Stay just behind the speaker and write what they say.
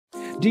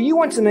Do you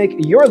want to make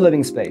your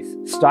living space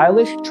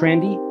stylish,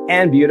 trendy,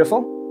 and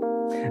beautiful?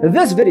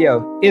 This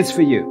video is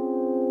for you.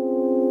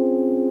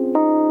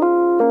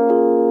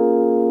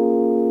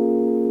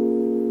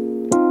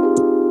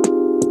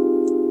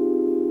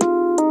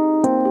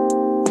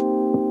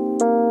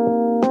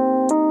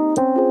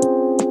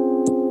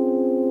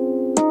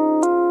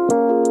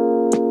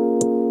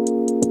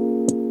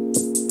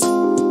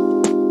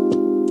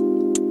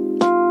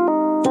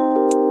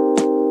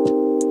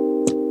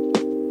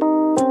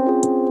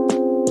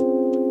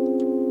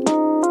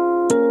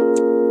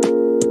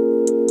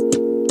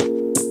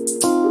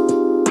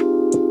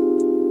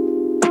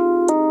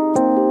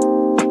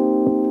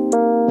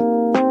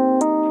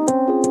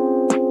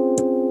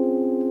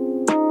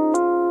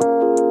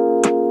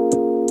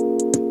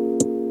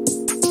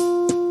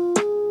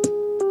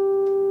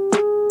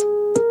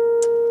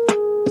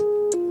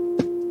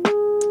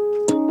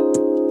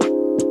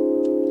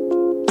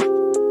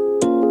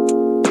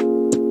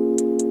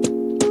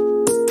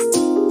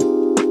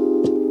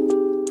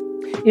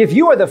 If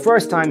you are the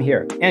first time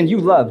here and you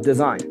love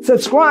design,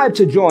 subscribe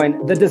to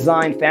join the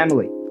design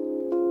family.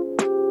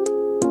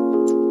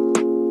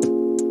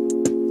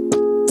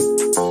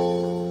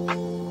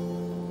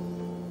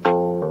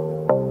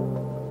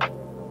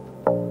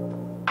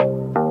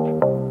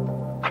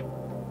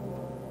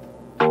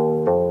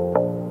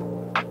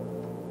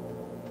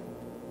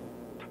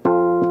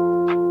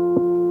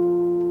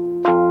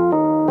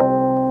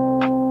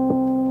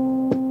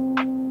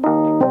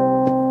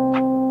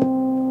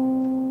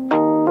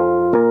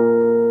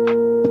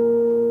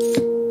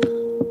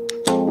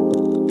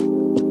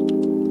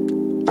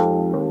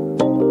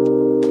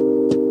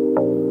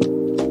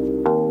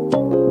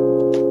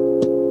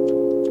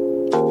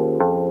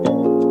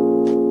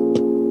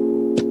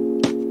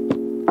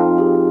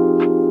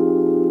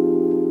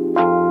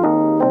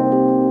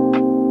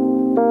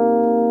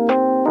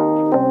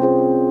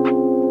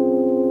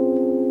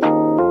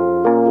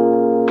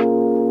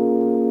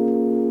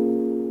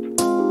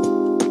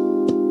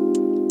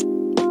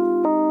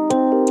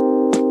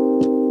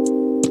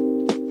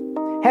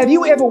 Have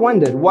you ever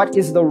wondered what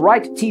is the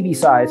right TV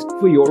size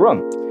for your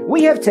room?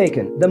 We have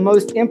taken the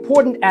most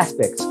important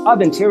aspects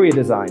of interior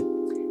design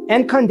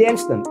and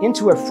condensed them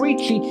into a free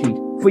cheat sheet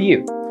for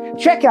you.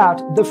 Check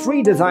out the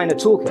free designer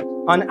toolkit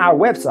on our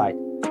website,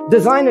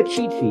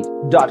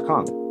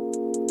 designercheatsheet.com.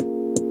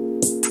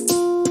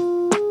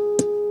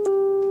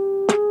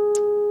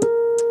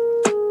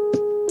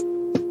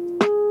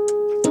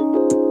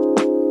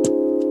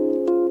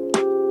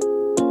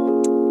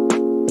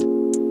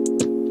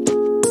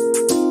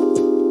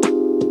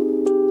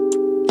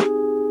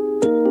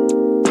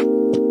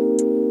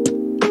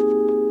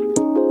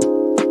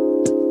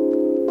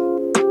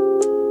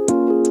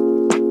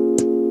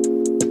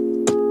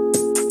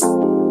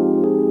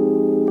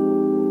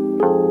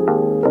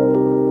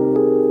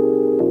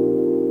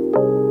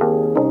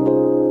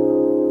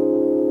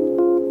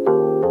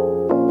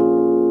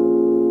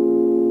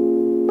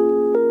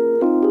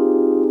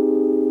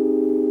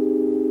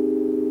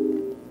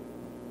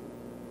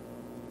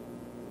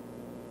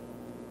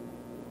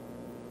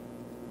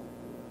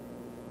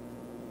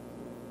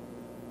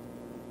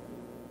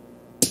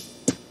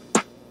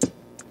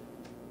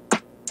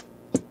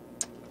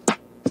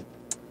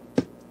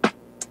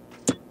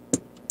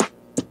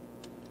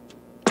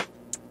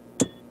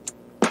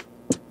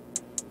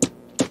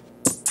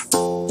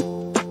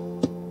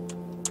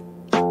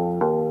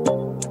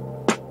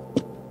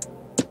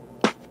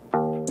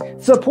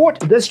 Support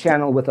this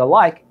channel with a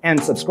like and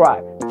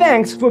subscribe.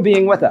 Thanks for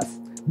being with us.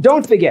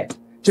 Don't forget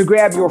to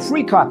grab your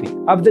free copy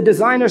of the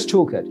Designer's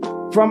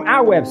Toolkit from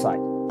our website,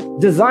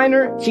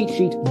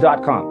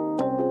 designercheatsheet.com.